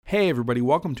Hey everybody,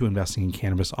 welcome to Investing in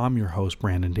Cannabis. I'm your host,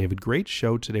 Brandon David. Great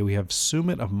show. Today we have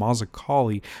Sumit of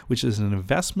Mazzucali, which is an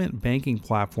investment banking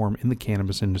platform in the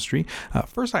cannabis industry.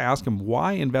 First, I asked him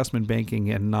why investment banking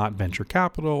and not venture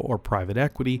capital or private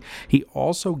equity. He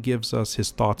also gives us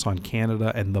his thoughts on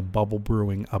Canada and the bubble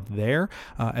brewing up there,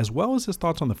 as well as his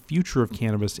thoughts on the future of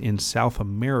cannabis in South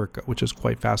America, which is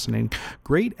quite fascinating.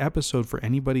 Great episode for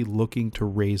anybody looking to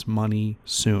raise money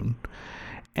soon.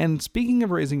 And speaking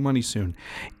of raising money soon,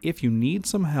 if you need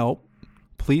some help,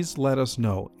 please let us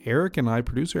know.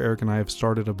 Producer Eric and I have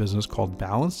started a business called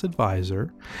Balanced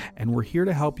Advisor, and we're here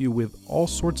to help you with all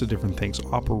sorts of different things: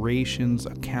 operations,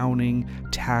 accounting,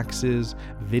 taxes,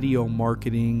 video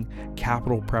marketing,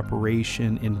 capital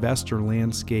preparation, investor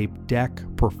landscape, deck,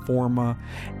 performa.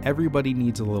 Everybody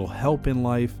needs a little help in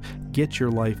life. Get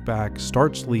your life back.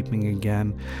 Start sleeping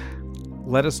again.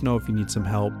 Let us know if you need some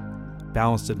help.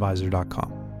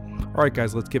 BalancedAdvisor.com. All right,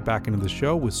 guys, let's get back into the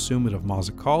show with Sumit of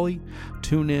Mazzucali.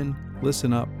 Tune in,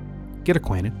 listen up, get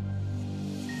acquainted.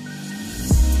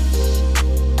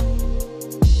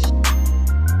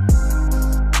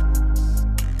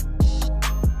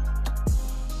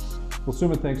 Well,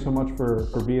 Sumit, thanks so much for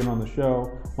being on the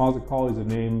show. Mazzucali is a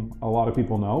name a lot of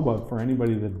people know, but for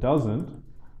anybody that doesn't,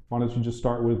 why don't you just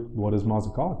start with what is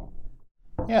Mazzucali?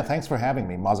 Yeah, thanks for having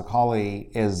me. Mazzucali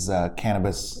is a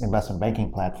cannabis investment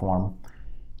banking platform.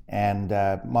 And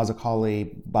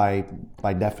Mazzucali,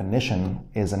 by definition,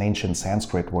 is an ancient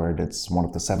Sanskrit word. It's one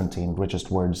of the 17 richest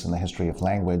words in the history of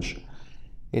language.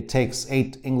 It takes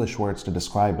 8 English words to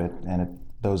describe it, and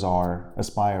those are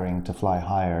aspiring to fly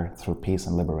higher through peace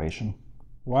and liberation.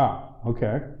 Wow,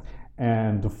 okay.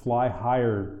 And to fly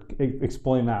higher,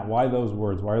 explain that. Why those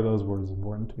words? Why are those words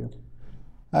important to you?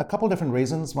 A couple different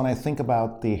reasons. When I think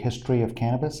about the history of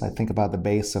cannabis, I think about the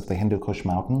base of the Hindu Kush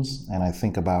Mountains, and I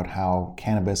think about how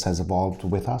cannabis has evolved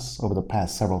with us over the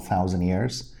past several thousand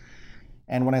years.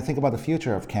 And when I think about the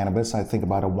future of cannabis, I think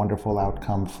about a wonderful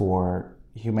outcome for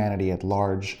humanity at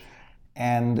large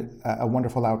and a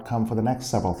wonderful outcome for the next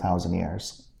several thousand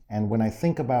years. And when I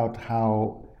think about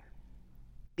how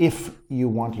if you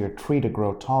want your tree to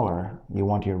grow taller, you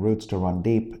want your roots to run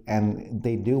deep, and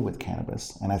they do with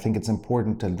cannabis. And I think it's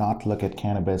important to not look at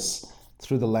cannabis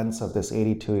through the lens of this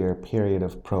 82-year period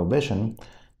of prohibition,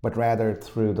 but rather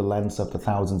through the lens of the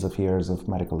thousands of years of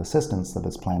medical assistance that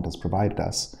this plant has provided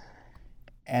us.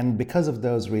 And because of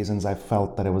those reasons, I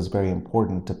felt that it was very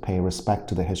important to pay respect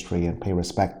to the history and pay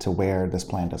respect to where this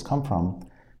plant has come from,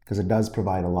 because it does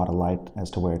provide a lot of light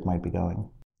as to where it might be going.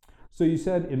 So you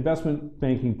said investment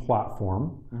banking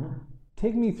platform. Mm-hmm.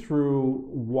 Take me through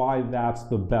why that's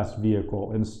the best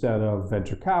vehicle instead of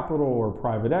venture capital or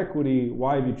private equity.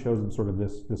 Why have you chosen sort of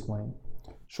this lane?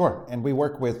 Sure. And we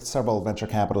work with several venture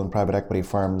capital and private equity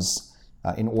firms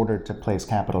in order to place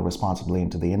capital responsibly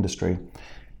into the industry.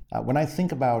 When I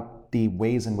think about the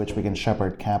ways in which we can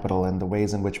shepherd capital and the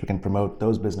ways in which we can promote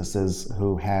those businesses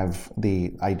who have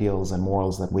the ideals and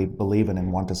morals that we believe in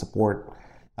and want to support,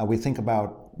 we think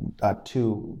about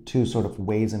two sort of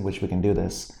ways in which we can do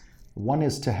this. One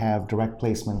is to have direct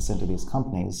placements into these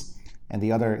companies, and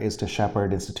the other is to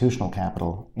shepherd institutional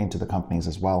capital into the companies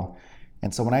as well.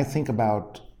 And so when I think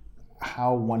about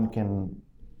how one can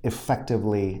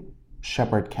effectively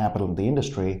shepherd capital in the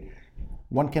industry,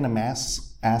 one can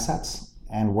amass assets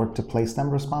and work to place them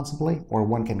responsibly, or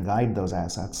one can guide those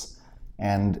assets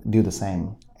and do the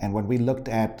same. And when we looked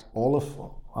at all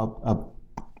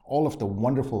of the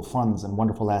wonderful funds and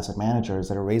wonderful asset managers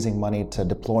that are raising money to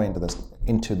deploy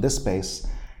into this space,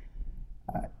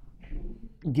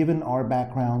 given our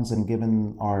backgrounds and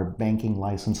given our banking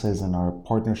licenses and our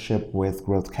partnership with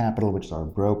Growth Capital, which is our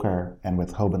broker, and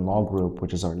with Hoban Law Group,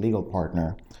 which is our legal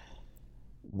partner,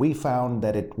 we found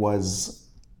that it was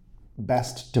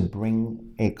best to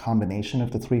bring a combination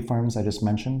of the 3 firms I just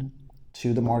mentioned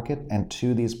to the market and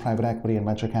to these private equity and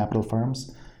venture capital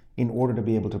firms in order to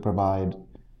be able to provide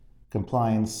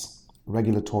compliance,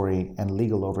 regulatory, and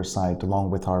legal oversight, along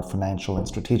with our financial and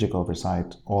strategic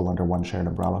oversight, all under one shared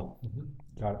umbrella.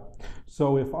 Mm-hmm. Got it.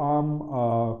 So if I'm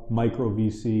a micro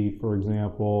VC, for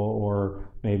example, or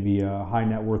maybe a high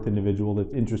net worth individual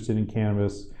that's interested in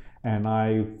cannabis, and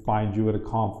I find you at a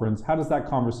conference, how does that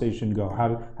conversation go?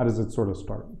 How does it sort of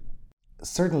start?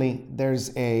 Certainly,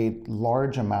 there's a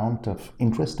large amount of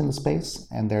interest in the space,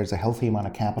 and there's a healthy amount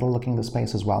of capital looking at the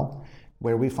space as well.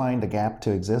 Where we find a gap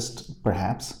to exist,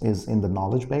 perhaps, is in the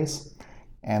knowledge base.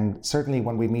 And certainly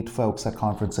when we meet folks at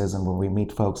conferences and when we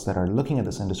meet folks that are looking at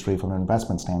this industry from an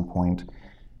investment standpoint,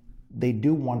 they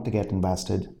do want to get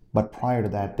invested, but prior to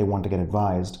that, they want to get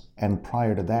advised. And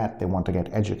prior to that, they want to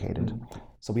get educated.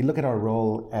 So we look at our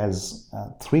role as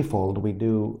threefold. We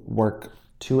do work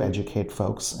to educate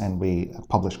folks, and we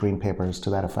publish green papers to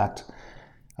that effect.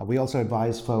 We also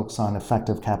advise folks on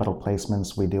effective capital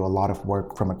placements. We do a lot of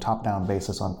work from a top-down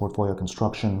basis on portfolio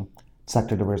construction,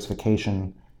 sector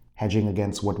diversification, hedging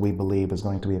against what we believe is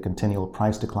going to be a continual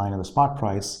price decline in the spot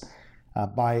price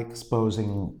by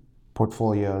exposing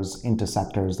portfolios into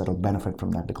sectors that will benefit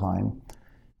from that decline.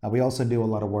 We also do a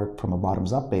lot of work from a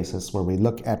bottoms-up basis where we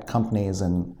look at companies,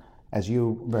 and as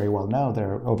you very well know,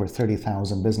 there are over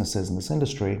 30,000 businesses in this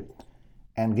industry.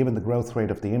 And given the growth rate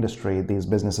of the industry, these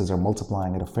businesses are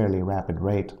multiplying at a fairly rapid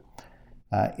rate.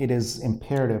 It is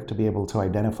imperative to be able to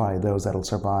identify those that will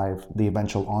survive the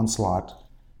eventual onslaught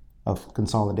of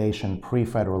consolidation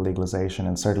pre-federal legalization,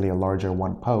 and certainly a larger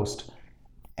one post.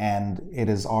 And it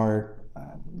is our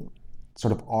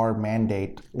our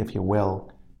mandate, if you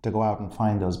will, to go out and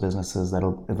find those businesses that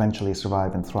will eventually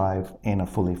survive and thrive in a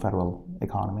fully federal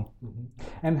economy. Mm-hmm.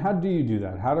 And how do you do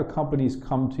that? How do companies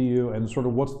come to you, and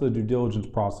what's the due diligence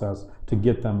process to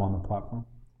get them on the platform?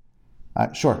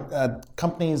 Sure.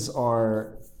 Companies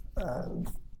are,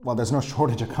 there's no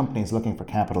shortage of companies looking for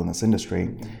capital in this industry.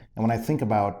 Mm-hmm. And when I think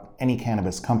about any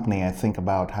cannabis company, I think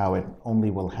about how it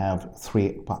only will have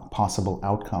three possible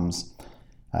outcomes.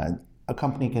 A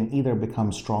company can either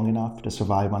become strong enough to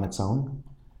survive on its own,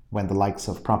 when the likes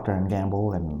of Procter &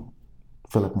 Gamble and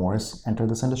Philip Morris enter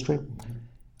this industry.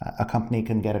 A company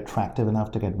can get attractive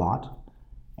enough to get bought,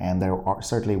 and there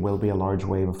certainly will be a large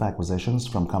wave of acquisitions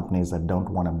from companies that don't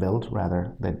want to build,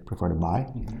 rather they prefer to buy.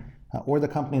 Or the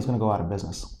company is going to go out of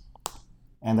business.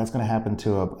 And that's going to happen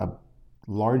to a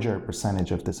larger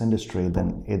percentage of this industry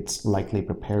than it's likely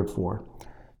prepared for.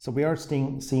 So we are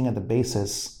seeing at the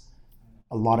basis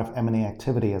a lot of M&A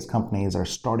activity as companies are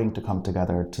starting to come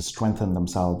together to strengthen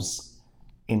themselves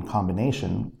in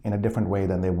combination in a different way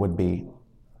than they would be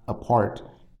apart,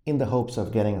 in the hopes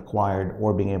of getting acquired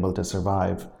or being able to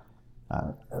survive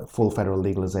full federal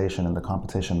legalization and the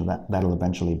competition that'll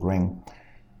eventually bring.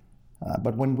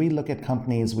 But when we look at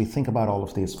companies, we think about all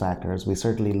of these factors. We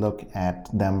certainly look at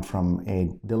them from a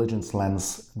diligence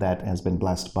lens that has been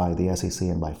blessed by the SEC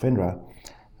and by FINRA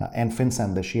and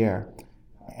FinCEN this year.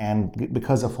 And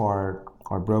because of our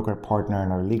broker partner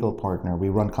and our legal partner, we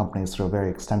run companies through a very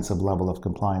extensive level of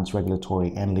compliance,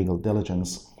 regulatory, and legal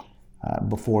diligence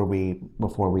before we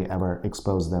ever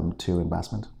expose them to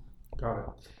investment. Got it.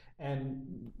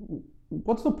 And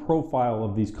what's the profile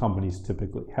of these companies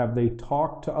typically? Have they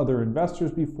talked to other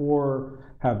investors before?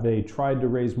 Have they tried to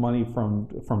raise money from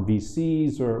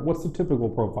VCs? Or what's the typical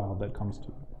profile that comes to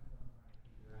you?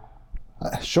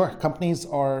 Sure. Companies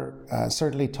are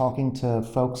certainly talking to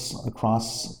folks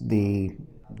across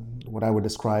what I would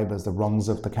describe as the rungs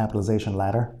of the capitalization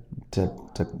ladder to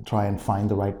try and find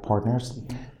the right partners.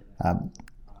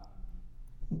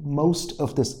 Most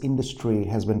of this industry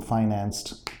has been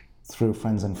financed through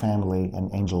friends and family and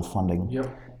angel funding. Yep.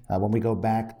 When we go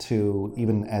back to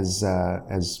even as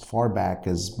far back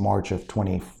as March of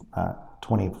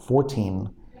 2014,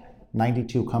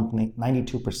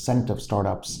 92% of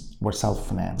startups were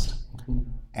self-financed.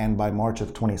 And by March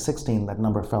of 2016, that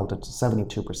number fell to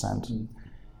 72%.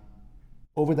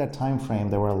 Over that time frame,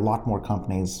 there were a lot more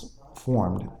companies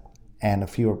formed, and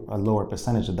a lower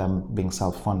percentage of them being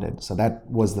self-funded. So that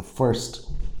was the first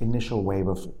initial wave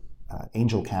of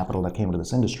angel capital that came into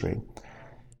this industry.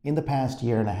 In the past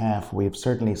year and a half, we've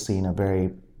certainly seen a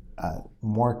very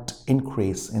marked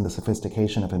increase in the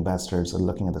sophistication of investors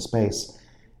looking at the space.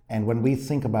 And when we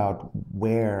think about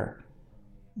where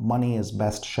money is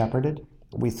best shepherded,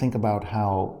 we think about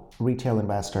how retail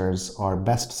investors are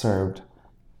best served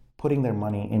putting their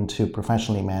money into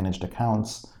professionally managed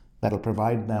accounts that'll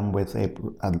provide them with a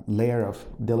layer of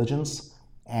diligence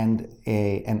and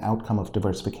an outcome of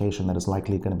diversification that is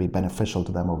likely going to be beneficial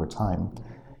to them over time.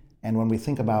 And when we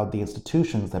think about the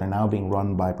institutions that are now being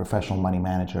run by professional money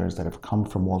managers that have come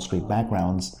from Wall Street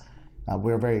backgrounds,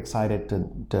 we're very excited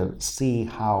to see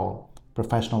how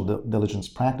professional diligence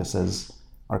practices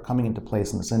are coming into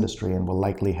place in this industry and will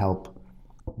likely help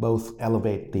both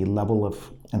elevate the level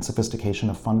of and sophistication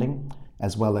of funding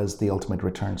as well as the ultimate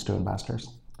returns to investors.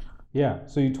 Yeah,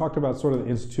 so you talked about sort of the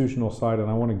institutional side, and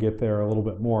I want to get there a little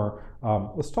bit more.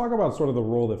 Let's talk about sort of the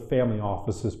role that family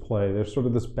offices play. There's sort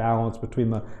of this balance between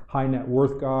the high net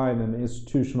worth guy and then the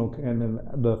institutional and then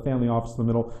the family office in the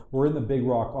middle. We're in the Big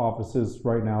Rock offices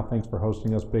right now. Thanks for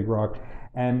hosting us, Big Rock.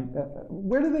 And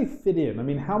where do they fit in? I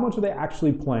mean, how much are they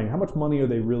actually playing? How much money are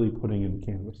they really putting into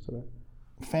cannabis today?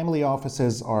 Family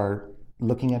offices are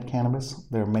looking at cannabis.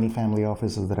 There are many family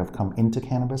offices that have come into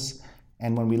cannabis.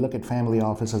 And when we look at family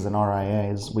offices and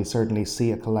RIAs, we certainly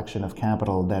see a collection of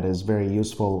capital that is very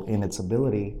useful in its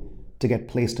ability to get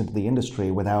placed into the industry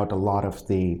without a lot of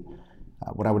the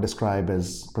what I would describe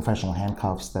as professional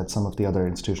handcuffs that some of the other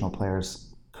institutional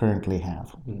players currently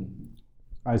have.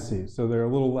 I see. So they're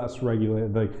a little less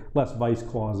regulated, like less vice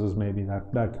clauses, maybe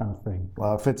that kind of thing.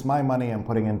 Well, if it's my money I'm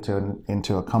putting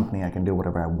into a company, I can do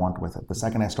whatever I want with it. The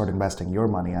second I start investing your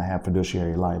money, I have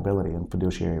fiduciary liability and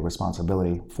fiduciary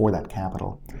responsibility for that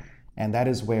capital. And that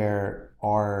is where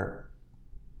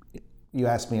you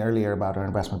asked me earlier about our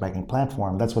investment banking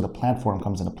platform, that's where the platform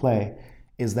comes into play,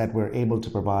 is that we're able to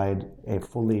provide a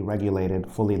fully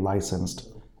regulated, fully licensed,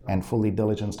 and fully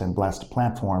diligenced and blessed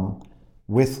platform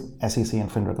with SEC and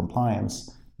FINRA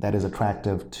compliance that is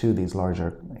attractive to these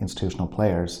larger institutional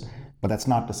players. But that's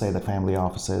not to say that family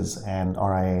offices and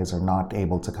RIAs are not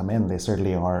able to come in. They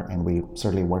certainly are, and we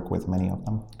certainly work with many of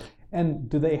them. And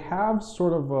do they have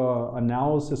sort of an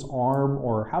analysis arm,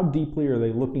 or how deeply are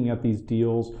they looking at these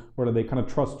deals, or do they kind of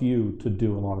trust you to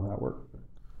do a lot of that work?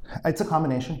 It's a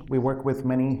combination. We work with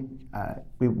many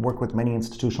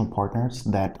institutional partners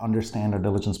that understand our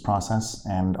diligence process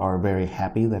and are very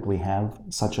happy that we have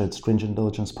such a stringent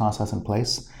diligence process in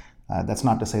place. That's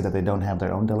not to say that they don't have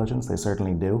their own diligence. They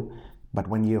certainly do. But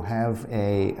when you have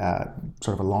a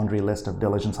sort of a laundry list of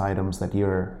diligence items that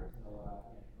you're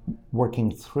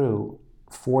working through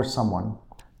for someone,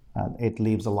 it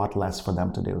leaves a lot less for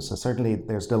them to do. So certainly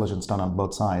there's diligence done on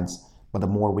both sides. But the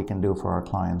more we can do for our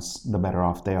clients, the better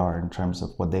off they are in terms of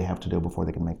what they have to do before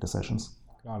they can make decisions.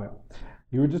 Got it.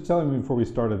 You were just telling me before we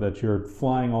started that you're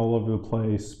flying all over the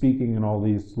place, speaking in all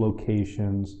these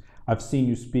locations. I've seen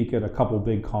you speak at a couple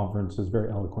big conferences, very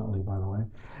eloquently, by the way.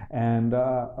 And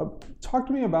talk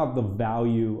to me about the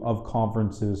value of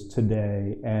conferences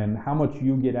today and how much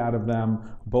you get out of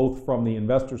them, both from the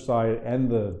investor side and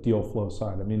the deal flow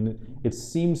side. I mean, it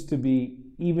seems to be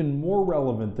even more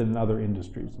relevant than other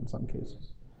industries in some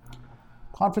cases.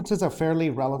 Conferences are fairly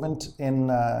relevant in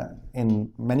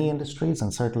many industries,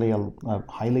 and certainly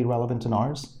highly relevant in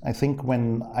ours. I think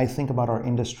when I think about our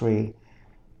industry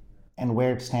and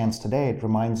where it stands today, it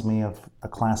reminds me of a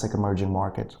classic emerging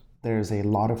market. There's a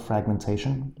lot of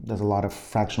fragmentation, there's a lot of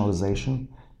fractionalization,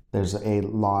 there's a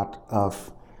lot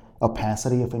of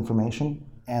opacity of information,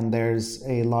 and there's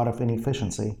a lot of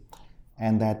inefficiency.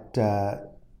 And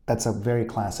that's a very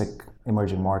classic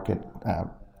emerging market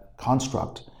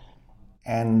construct.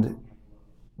 And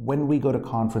when we go to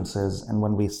conferences and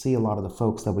when we see a lot of the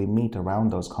folks that we meet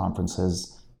around those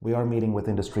conferences, we are meeting with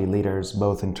industry leaders,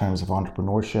 both in terms of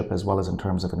entrepreneurship as well as in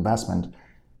terms of investment.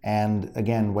 And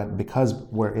again, because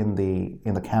we're in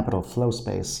the capital flow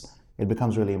space, it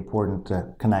becomes really important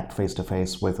to connect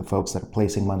face-to-face with the folks that are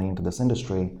placing money into this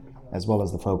industry, as well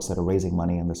as the folks that are raising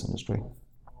money in this industry.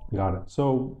 Got it.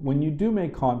 So when you do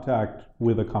make contact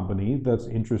with a company that's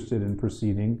interested in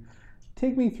proceeding,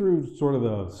 take me through sort of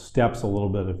the steps a little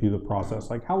bit of the process.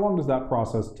 Like, how long does that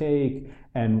process take,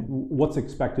 and what's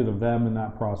expected of them in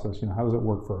that process? How does it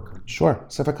work for a company? Sure.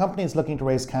 So if a company is looking to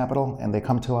raise capital and they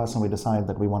come to us and we decide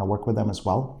that we want to work with them as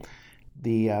well,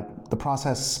 the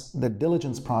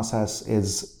diligence process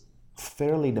is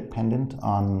fairly dependent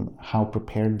on how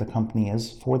prepared the company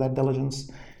is for that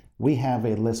diligence. We have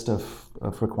a list of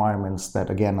requirements that,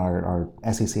 again, are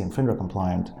SEC and FINRA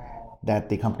compliant that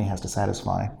the company has to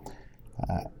satisfy.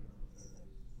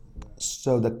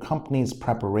 So the company's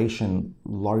preparation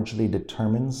largely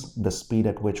determines the speed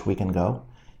at which we can go.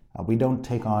 We don't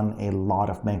take on a lot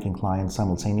of banking clients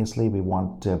simultaneously. We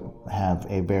want to have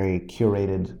a very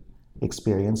curated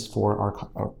experience for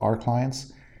our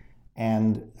clients.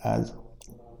 And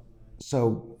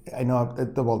so I know,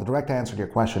 the direct answer to your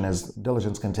question is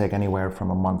diligence can take anywhere from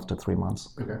a month to 3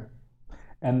 months. Okay.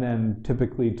 And then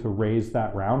typically to raise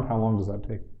that round, how long does that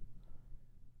take?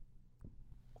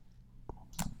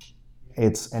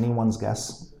 It's anyone's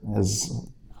guess as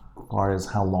far as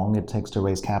how long it takes to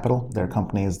raise capital. There are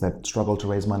companies that struggle to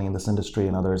raise money in this industry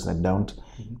and others that don't.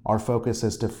 Mm-hmm. Our focus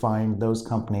is to find those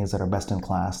companies that are best in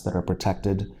class, that are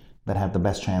protected, that have the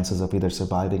best chances of either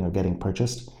surviving or getting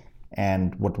purchased.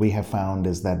 And what we have found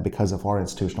is that because of our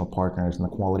institutional partners and the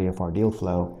quality of our deal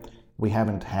flow, we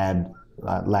haven't had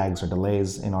lags or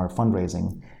delays in our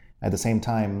fundraising. At the same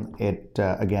time, it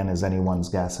again is anyone's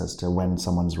guess as to when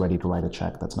someone's ready to write a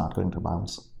check that's not going to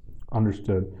bounce.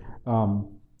 Understood.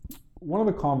 One of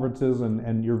the conferences,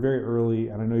 and you're very early,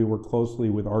 and I know you work closely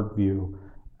with ArcView.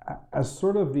 As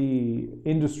sort of the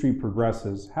industry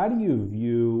progresses, how do you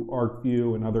view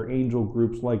ArcView and other angel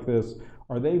groups like this?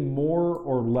 Are they more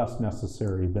or less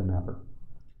necessary than ever?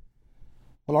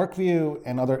 Well, ArcView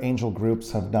and other angel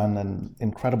groups have done an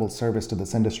incredible service to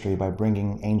this industry by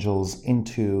bringing angels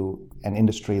into an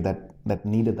industry that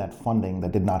needed that funding,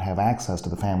 that did not have access to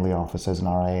the family offices and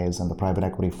RIAs and the private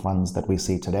equity funds that we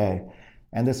see today.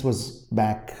 And this was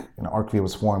back, ArcView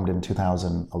was formed in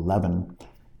 2011.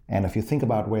 And if you think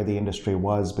about where the industry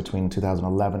was between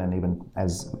 2011 and even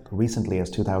as recently as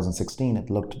 2016, it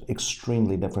looked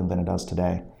extremely different than it does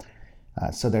today.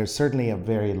 So there's certainly a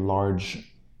very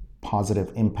large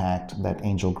positive impact that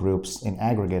angel groups in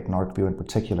aggregate, and ArcView in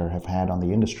particular, have had on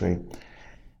the industry.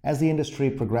 As the industry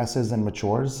progresses and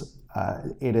matures,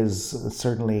 it is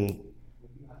certainly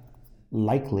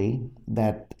likely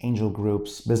that angel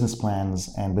groups' business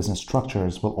plans and business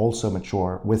structures will also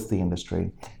mature with the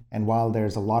industry. And while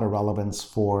there's a lot of relevance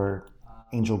for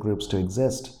angel groups to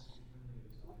exist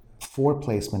for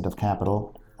placement of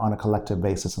capital on a collective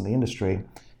basis in the industry,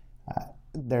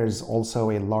 there's also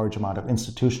a large amount of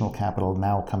institutional capital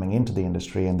now coming into the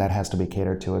industry, and that has to be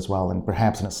catered to as well, and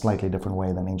perhaps in a slightly different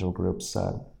way than angel groups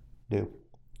do.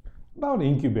 About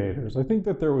incubators, I think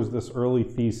that there was this early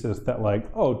thesis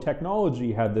that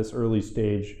technology had this early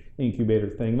stage incubator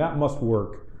thing. That must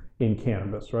work in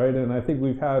cannabis, right? And I think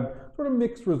we've had sort of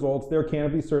mixed results there.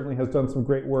 Canopy certainly has done some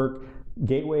great work.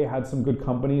 Gateway had some good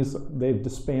companies. They've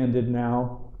disbanded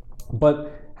now.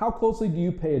 But how closely do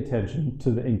you pay attention to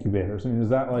the incubators? I mean, is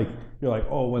that you're like,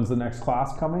 oh, when's the next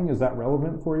class coming? Is that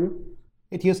relevant for you?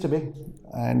 It used to be,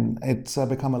 and it's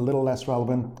become a little less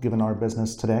relevant given our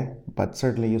business today, but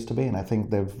certainly used to be. And I think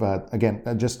they've, again,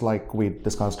 just like we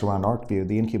discussed around ArcView,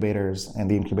 the incubators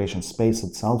and the incubation space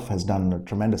itself has done a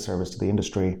tremendous service to the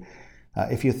industry.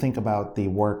 If you think about the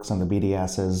works and the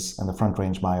BDSs and the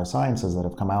front-range biosciences that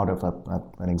have come out of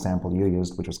an example you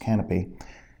used, which was Canopy,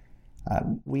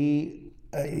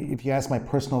 if you ask my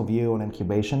personal view on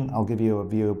incubation, I'll give you a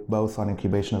view both on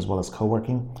incubation as well as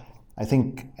co-working. I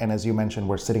think, and as you mentioned,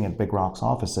 we're sitting at Big Rock's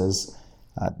offices.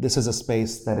 This is a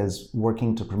space that is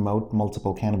working to promote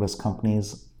multiple cannabis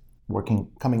companies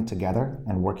coming together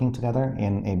and working together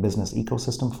in a business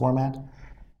ecosystem format.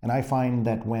 And I find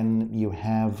that when you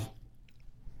have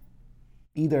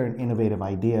either an innovative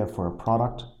idea for a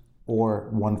product or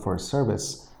one for a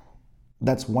service,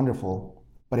 that's wonderful,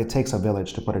 but it takes a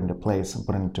village to put it into place and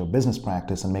put it into a business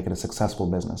practice and make it a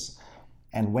successful business.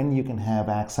 And when you can have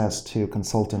access to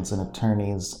consultants and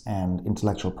attorneys and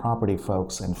intellectual property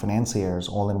folks and financiers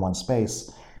all in one space,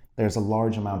 there's a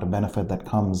large amount of benefit that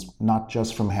comes not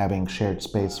just from having shared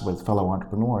space with fellow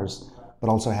entrepreneurs, but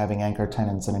also having anchor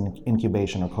tenants in an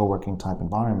incubation or co-working type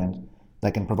environment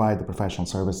that can provide the professional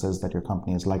services that your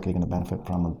company is likely going to benefit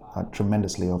from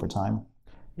tremendously over time.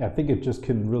 Yeah, I think it just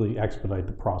can really expedite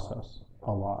the process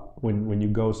a lot when you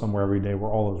go somewhere every day where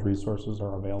all those resources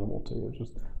are available to you.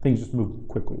 Things just move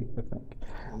quickly, I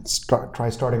think.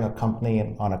 Try starting a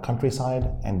company on a countryside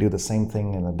and do the same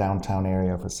thing in the downtown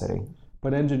area of a city.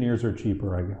 But engineers are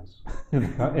cheaper, I guess, in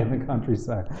the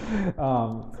countryside.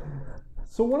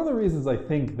 So one of the reasons I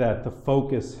think that the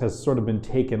focus has sort of been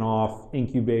taken off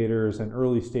incubators and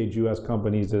early stage US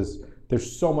companies is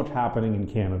there's so much happening in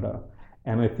Canada.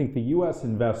 And I think the US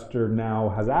investor now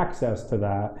has access to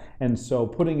that. And so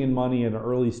putting in money in an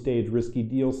early stage risky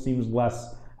deal seems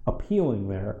less appealing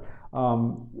there.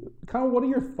 Kind of what are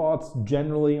your thoughts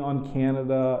generally on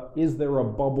Canada? Is there a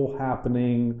bubble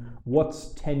happening?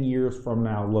 What's 10 years from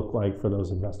now look like for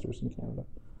those investors in Canada?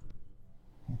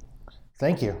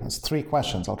 Thank you. That's 3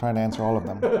 questions. I'll try to answer all of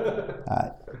them.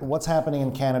 What's happening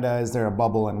in Canada? Is there a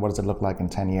bubble, and what does it look like in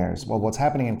 10 years? Well, what's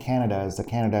happening in Canada is that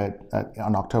Canada,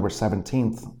 on October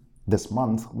 17th this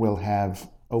month, will have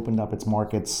opened up its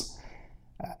markets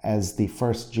as the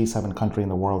first G7 country in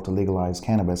the world to legalize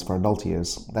cannabis for adult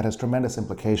use. That has tremendous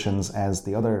implications as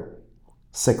the other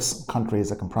 6 countries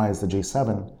that comprise the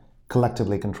G7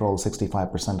 collectively control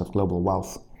 65% of global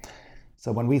wealth.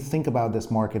 So when we think about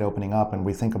this market opening up and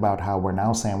we think about how we're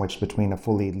now sandwiched between a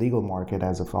fully legal market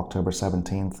as of October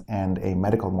 17th and a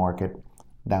medical market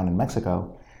down in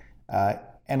Mexico,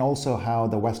 and also how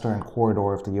the western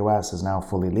corridor of the US is now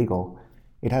fully legal,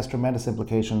 it has tremendous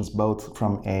implications both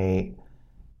from a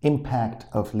impact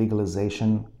of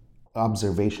legalization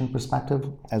observation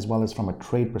perspective as well as from a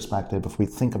trade perspective. If we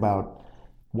think about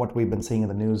what we've been seeing in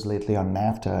the news lately on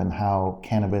NAFTA and how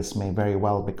cannabis may very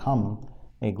well become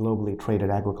a globally traded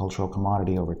agricultural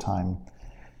commodity over time.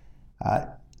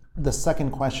 The second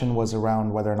question was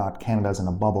around whether or not Canada's in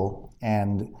a bubble.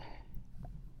 And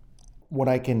what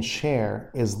I can share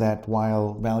is that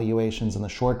while valuations in the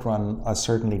short run are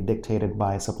certainly dictated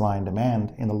by supply and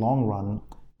demand, in the long run,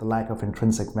 the lack of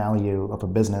intrinsic value of a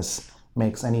business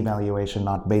makes any valuation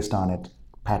not based on it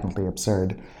patently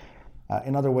absurd.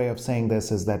 Another way of saying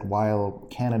this is that while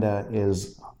Canada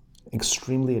is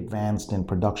extremely advanced in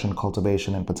production,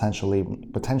 cultivation, and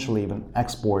potentially even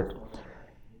export,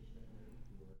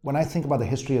 when I think about the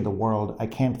history of the world, I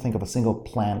can't think of a single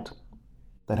plant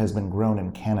that has been grown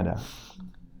in Canada,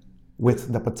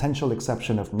 with the potential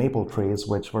exception of maple trees,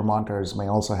 which Vermonters may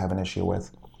also have an issue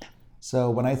with. So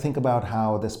when I think about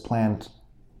how this plant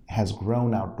has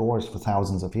grown outdoors for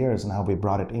thousands of years and how we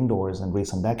brought it indoors in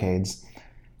recent decades,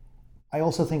 I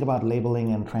also think about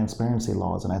labeling and transparency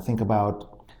laws, and I think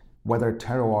about whether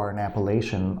terroir and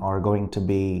appellation are going to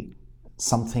be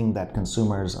something that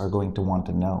consumers are going to want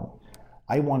to know.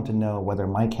 I want to know whether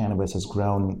my cannabis is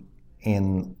grown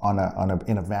in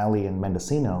a valley in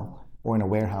Mendocino or in a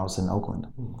warehouse in Oakland.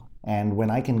 And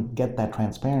when I can get that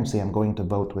transparency, I'm going to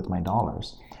vote with my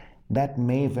dollars. That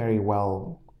may very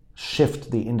well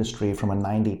shift the industry from a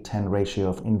 90-10 ratio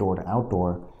of indoor to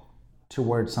outdoor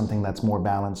towards something that's more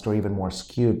balanced or even more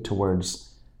skewed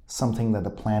towards something that the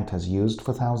plant has used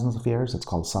for thousands of years. It's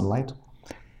called sunlight.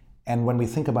 And when we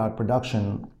think about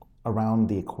production around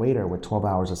the equator with 12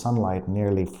 hours of sunlight,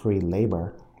 nearly free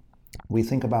labor, we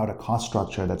think about a cost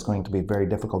structure that's going to be very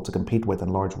difficult to compete with in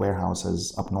large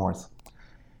warehouses up north.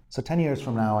 So 10 years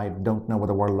from now, I don't know what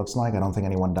the world looks like. I don't think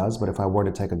anyone does. But if I were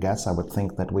to take a guess, I would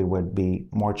think that we would be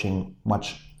marching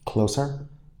much closer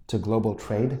to global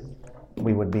trade.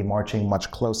 We would be marching much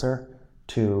closer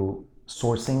to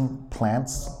sourcing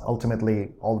plants.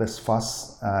 Ultimately, all this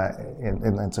fuss,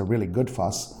 and it's a really good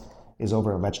fuss, is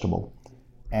over a vegetable.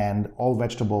 And all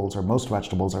vegetables, or most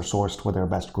vegetables, are sourced where they're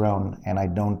best grown. And I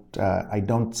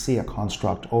don't see a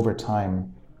construct over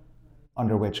time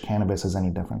under which cannabis is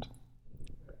any different.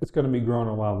 It's going to be grown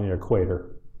along the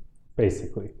equator,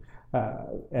 basically.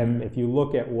 And if you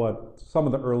look at what some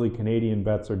of the early Canadian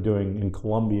vets are doing in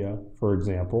Colombia, for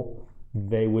example,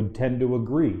 they would tend to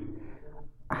agree.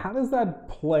 How does that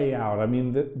play out? I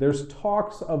mean, there's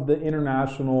talks of the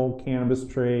international cannabis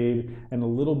trade and a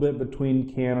little bit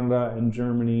between Canada and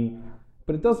Germany,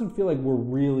 but it doesn't feel like we're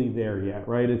really there yet,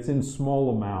 right? It's in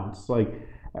small amounts. Like,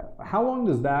 how long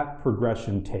does that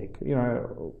progression take? You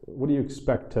know, what do you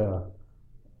expect to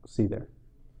see there?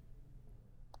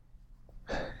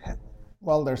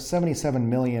 Well, there's 77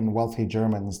 million wealthy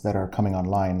Germans that are coming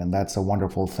online, and that's a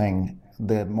wonderful thing.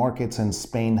 The markets in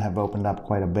Spain have opened up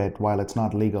quite a bit. While it's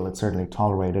not legal, it's certainly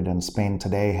tolerated, and Spain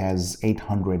today has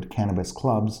 800 cannabis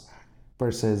clubs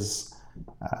versus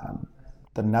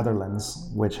the Netherlands,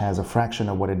 which has a fraction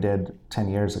of what it did 10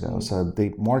 years ago. So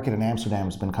the market in Amsterdam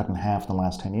has been cut in half in the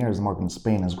last 10 years. The market in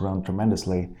Spain has grown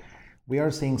tremendously. We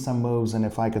are seeing some moves, and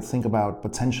if I could think about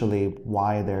potentially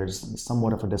why there's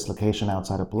somewhat of a dislocation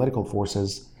outside of political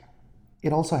forces,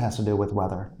 it also has to do with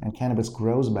weather, and cannabis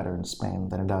grows better in Spain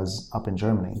than it does up in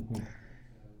Germany. Mm-hmm.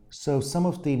 So some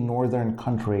of the northern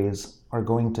countries are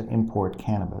going to import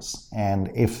cannabis,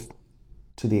 and if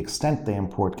to the extent they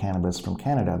import cannabis from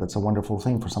Canada, that's a wonderful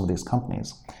thing for some of these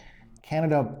companies.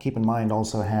 Canada, keep in mind,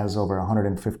 also has over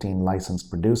 115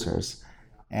 licensed producers,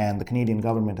 and the Canadian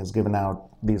government has given out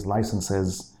these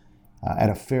licenses at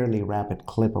a fairly rapid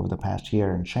clip over the past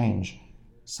year and change.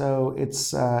 So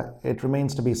it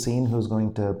remains to be seen who's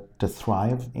going to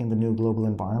thrive in the new global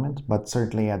environment. But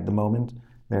certainly at the moment,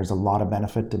 there's a lot of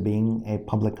benefit to being a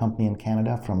public company in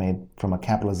Canada from a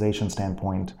capitalization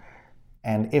standpoint.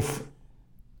 And if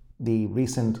the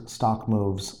recent stock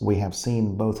moves we have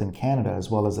seen both in Canada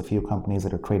as well as a few companies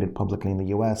that are traded publicly in the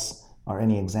US are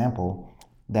any example,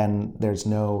 then there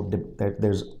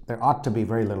ought to be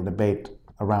very little debate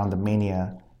around the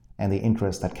mania and the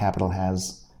interest that capital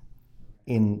has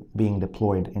in being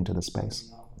deployed into the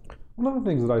space. One of the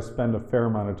things that I spend a fair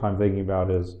amount of time thinking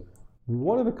about is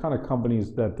what are the kind of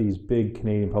companies that these big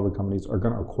Canadian public companies are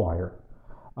going to acquire?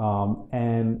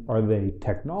 And are they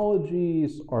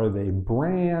technologies? Are they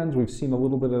brands? We've seen a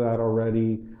little bit of that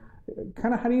already.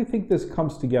 Kind of how do you think this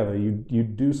comes together? You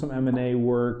do some M&A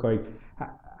work. Like,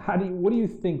 what do you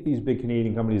think these big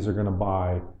Canadian companies are going to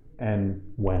buy and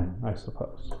when, I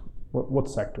suppose? What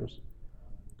sectors?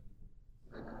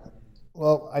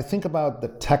 Well, I think about the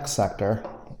tech sector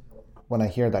when I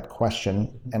hear that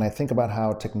question, and I think about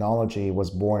how technology was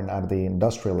born out of the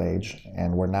industrial age,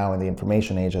 and we're now in the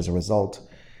information age as a result.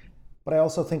 But I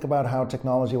also think about how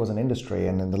technology was an industry,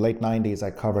 and in the late 90s,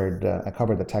 I covered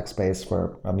the tech space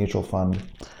for a mutual fund,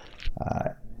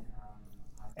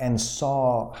 and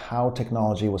saw how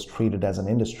technology was treated as an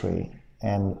industry,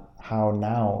 and how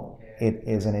now it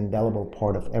is an indelible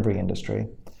part of every industry.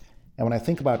 And when I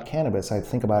think about cannabis, I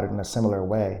think about it in a similar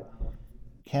way.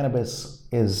 Cannabis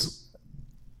is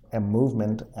a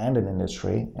movement and an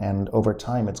industry, and over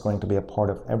time it's going to be a part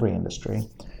of every industry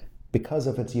because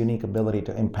of its unique ability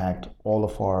to impact all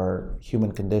of our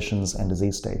human conditions and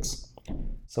disease states.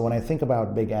 So when I think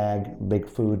about big ag, big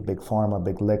food, big pharma,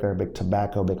 big liquor, big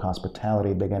tobacco, big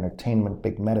hospitality, big entertainment,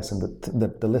 big medicine,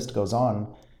 the list goes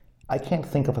on, I can't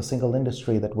think of a single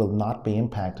industry that will not be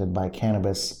impacted by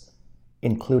cannabis,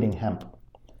 including hemp.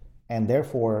 And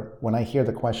therefore, when I hear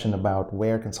the question about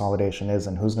where consolidation is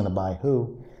and who's going to buy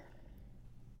who,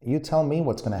 you tell me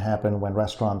what's going to happen when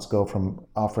restaurants go from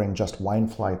offering just wine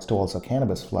flights to also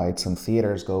cannabis flights, and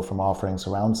theaters go from offering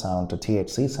surround sound to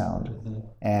THC sound. Mm-hmm.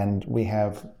 And we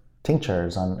have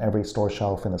tinctures on every store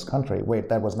shelf in this country. Wait,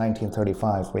 that was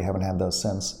 1935. We haven't had those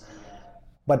since.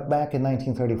 But back in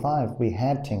 1935, we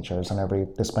had tinctures on every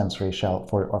dispensary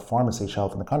shelf or pharmacy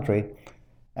shelf in the country.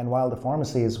 And while the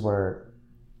pharmacies were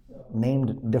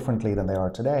named differently than they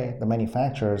are today, the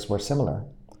manufacturers were similar.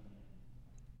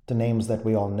 The names that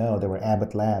we all know, they were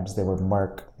Abbott Labs, they were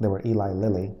Merck, they were Eli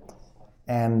Lilly.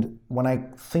 And when I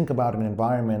think about an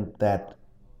environment that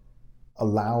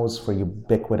allows for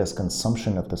ubiquitous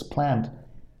consumption of this plant,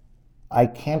 I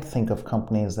can't think of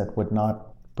companies that would not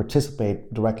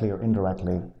participate directly or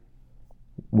indirectly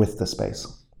with the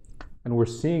space. And we're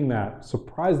seeing that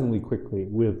surprisingly quickly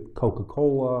with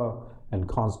Coca-Cola and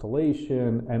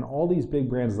Constellation and all these big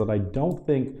brands that I don't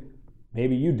think,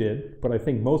 maybe you did, but I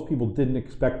think most people didn't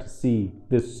expect to see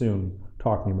this soon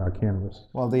talking about cannabis.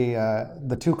 Well,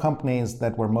 the two companies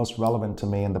that were most relevant to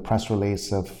me in the press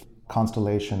release of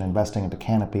Constellation investing into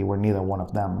Canopy were neither one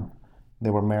of them. They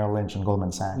were Merrill Lynch and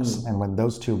Goldman Sachs. And when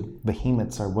those two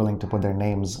behemoths are willing to put their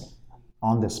names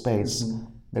on this space,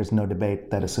 there's no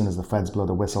debate that as soon as the feds blow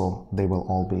the whistle, they will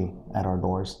all be at our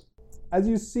doors. As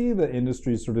you see the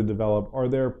industry sort of develop, are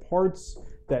there parts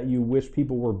that you wish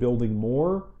people were building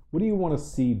more? What do you want to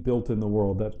see built in the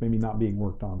world that's maybe not being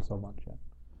worked on so much yet?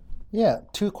 Yeah,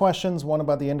 two questions, one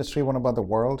about the industry, one about the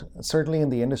world. Certainly in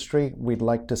the industry, we'd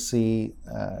like to see,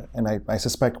 and I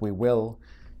suspect we will,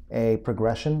 a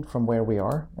progression from where we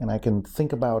are. And I can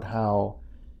think about how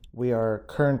we are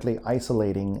currently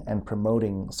isolating and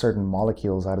promoting certain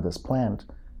molecules out of this plant,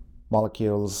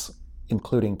 molecules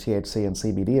including THC and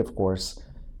CBD, of course,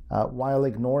 while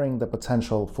ignoring the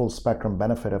potential full spectrum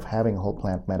benefit of having whole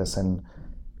plant medicine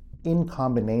in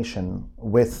combination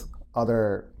with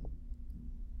other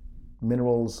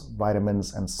minerals,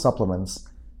 vitamins, and supplements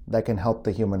that can help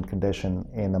the human condition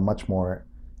in a much more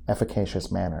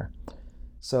efficacious manner.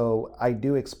 So I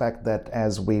do expect that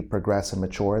as we progress and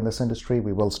mature in this industry,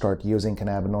 we will start using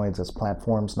cannabinoids as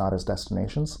platforms, not as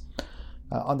destinations.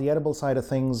 On the edible side of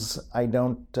things, I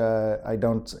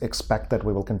don't expect that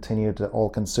we will continue to all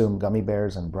consume gummy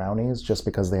bears and brownies just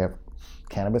because they have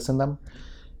cannabis in them.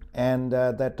 And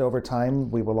that over time,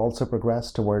 we will also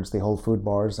progress towards the whole food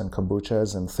bars and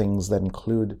kombuchas and things that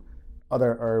include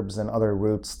other herbs and other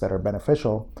roots that are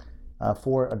beneficial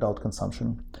for adult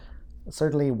consumption.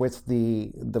 Certainly with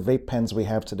the vape pens we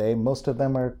have today, most of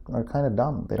them are kind of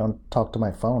dumb. They don't talk to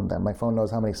my phone. My phone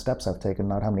knows how many steps I've taken,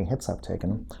 not how many hits I've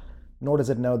taken, nor does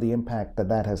it know the impact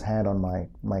that has had on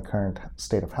my current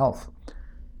state of health.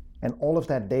 And all of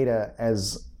that data,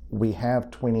 as we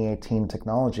have 2018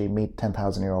 technology meet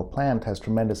 10,000-year-old plant, has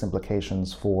tremendous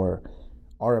implications for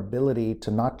our ability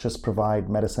to not just provide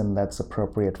medicine that's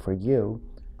appropriate for you,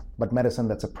 but medicine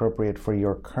that's appropriate for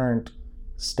your current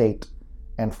state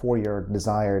and for your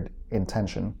desired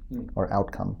intention or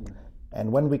outcome.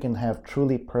 And when we can have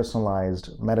truly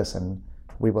personalized medicine,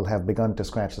 we will have begun to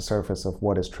scratch the surface of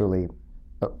what is truly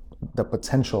the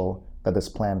potential that this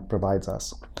plant provides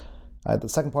us. The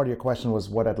second part of your question was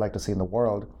what I'd like to see in the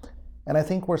world. And I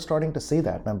think we're starting to see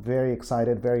that. And I'm very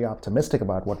excited, very optimistic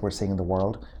about what we're seeing in the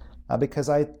world, because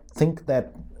I think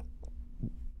that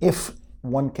if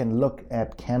one can look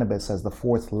at cannabis as the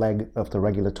fourth leg of the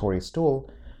regulatory stool,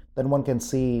 then one can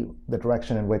see the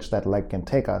direction in which that leg can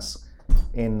take us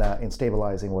in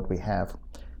stabilizing what we have.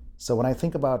 So when I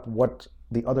think about what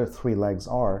the other three legs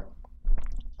are,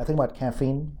 I think about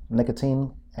caffeine,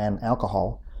 nicotine, and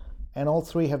alcohol. And all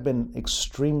three have been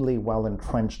extremely well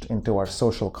entrenched into our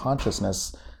social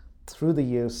consciousness through the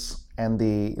use and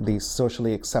the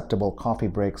socially acceptable coffee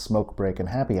break, smoke break, and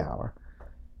happy hour.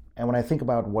 And when I think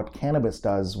about what cannabis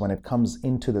does when it comes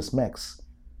into this mix,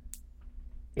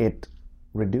 it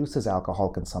reduces alcohol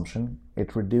consumption,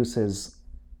 it reduces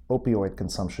opioid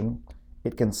consumption,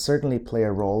 it can certainly play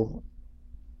a role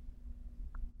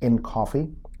in coffee,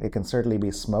 it can certainly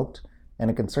be smoked, and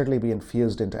it can certainly be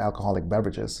infused into alcoholic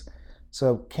beverages.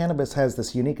 So cannabis has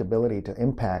this unique ability to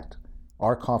impact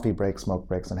our coffee breaks, smoke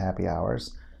breaks, and happy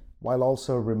hours, while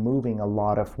also removing a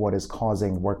lot of what is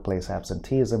causing workplace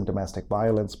absenteeism, domestic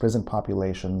violence, prison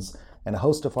populations, and a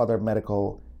host of other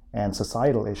medical and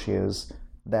societal issues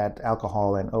that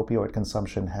alcohol and opioid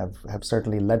consumption have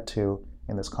certainly led to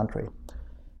in this country.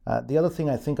 The other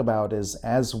thing I think about is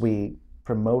as we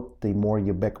promote the more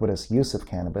ubiquitous use of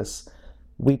cannabis,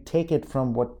 we take it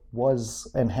from what was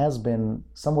and has been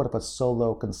somewhat of a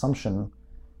solo consumption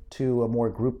to a more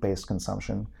group-based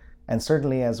consumption. And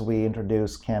certainly as we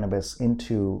introduce cannabis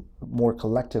into more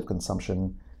collective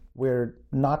consumption, we're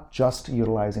not just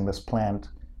utilizing this plant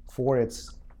for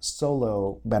its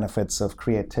solo benefits of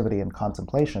creativity and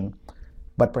contemplation,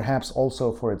 but perhaps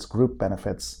also for its group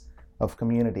benefits of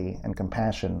community and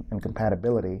compassion and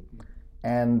compatibility.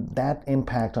 And that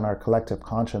impact on our collective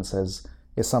consciences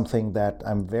is something that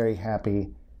I'm very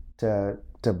happy to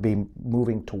be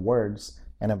moving towards,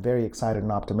 and I'm very excited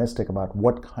and optimistic about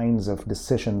what kinds of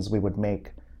decisions we would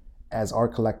make as our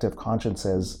collective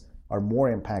consciences are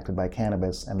more impacted by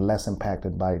cannabis and less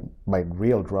impacted by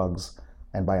real drugs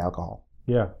and by alcohol.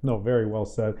 Yeah, no, very well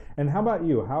said. And how about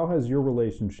you? How has your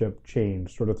relationship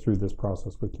changed sort of through this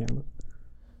process with cannabis?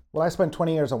 Well, I spent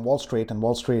 20 years on Wall Street, and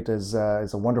Wall Street is a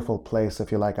wonderful place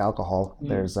if you like alcohol.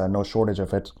 There's no shortage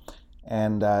of it.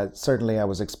 And certainly I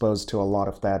was exposed to a lot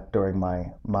of that during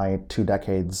my 2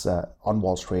 decades on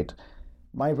Wall Street.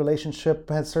 My relationship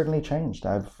has certainly changed.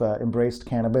 I've embraced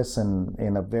cannabis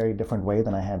in a very different way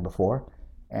than I had before.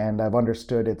 And I've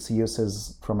understood its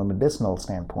uses from a medicinal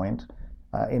standpoint,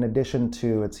 in addition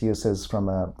to its uses from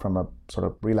a sort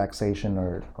of relaxation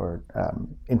or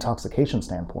intoxication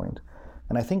standpoint.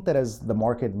 And I think that as the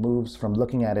market moves from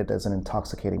looking at it as an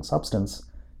intoxicating substance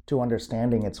to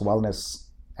understanding its wellness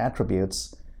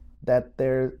attributes, that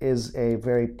there is a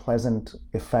very pleasant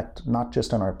effect not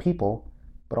just on our people,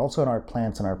 but also on our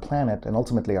plants and our planet, and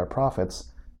ultimately our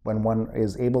profits, when one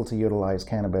is able to utilize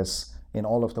cannabis in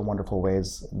all of the wonderful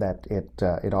ways that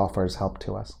it offers help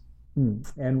to us.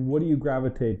 And what do you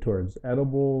gravitate towards?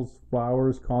 Edibles,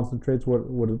 flowers, concentrates? What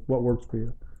works for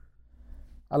you?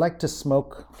 I like to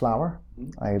smoke flower.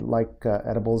 I like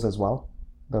edibles as well.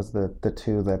 Those are the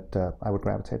two that I would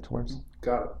gravitate towards.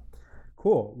 Got it.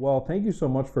 Cool. Well, thank you so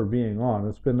much for being on.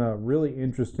 It's been a really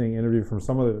interesting interview from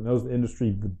someone that knows the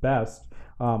industry the best.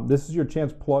 This is your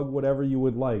chance. Plug whatever you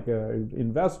would like.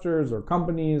 Investors or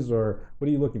companies, or what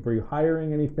are you looking for? Are you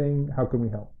hiring anything? How can we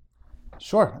help?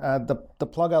 Sure. The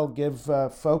plug I'll give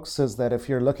folks is that if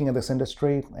you're looking at this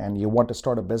industry and you want to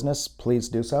start a business, please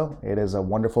do so. It is a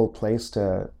wonderful place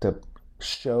to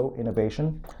show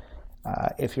innovation.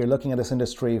 If you're looking at this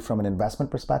industry from an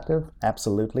investment perspective,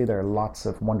 absolutely, there are lots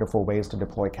of wonderful ways to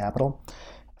deploy capital.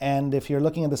 And if you're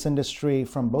looking at this industry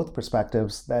from both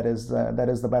perspectives, that is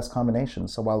the best combination.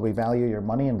 So while we value your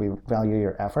money and we value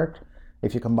your effort,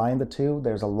 if you combine the two,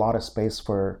 there's a lot of space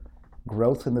for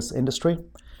growth in this industry.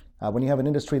 When you have an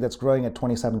industry that's growing at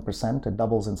 27%, it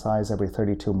doubles in size every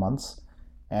 32 months.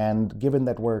 And given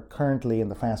that we're currently in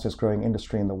the fastest growing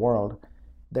industry in the world,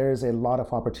 there's a lot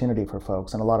of opportunity for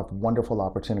folks and a lot of wonderful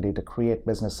opportunity to create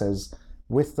businesses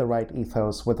with the right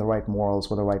ethos, with the right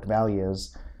morals, with the right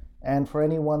values. And for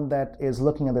anyone that is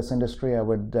looking at this industry, I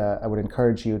would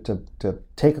encourage you to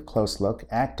take a close look,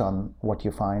 act on what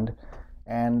you find,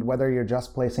 and whether you're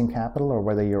just placing capital or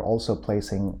whether you're also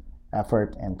placing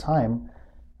effort and time,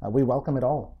 we welcome it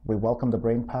all. We welcome the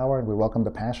brain power and we welcome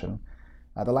the passion.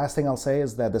 The last thing I'll say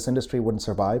is that this industry wouldn't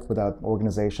survive without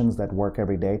organizations that work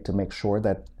every day to make sure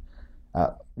that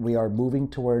we are moving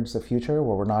towards a future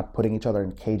where we're not putting each other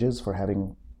in cages for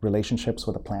having relationships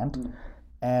with a plant.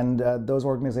 And those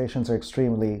organizations are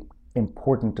extremely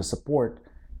important to support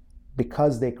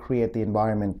because they create the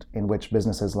environment in which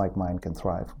businesses like mine can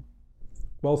thrive.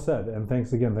 Well said. And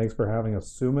thanks again. Thanks for having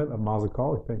us. Sumit of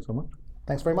Mazakali. Thanks so much.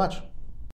 Thanks very much.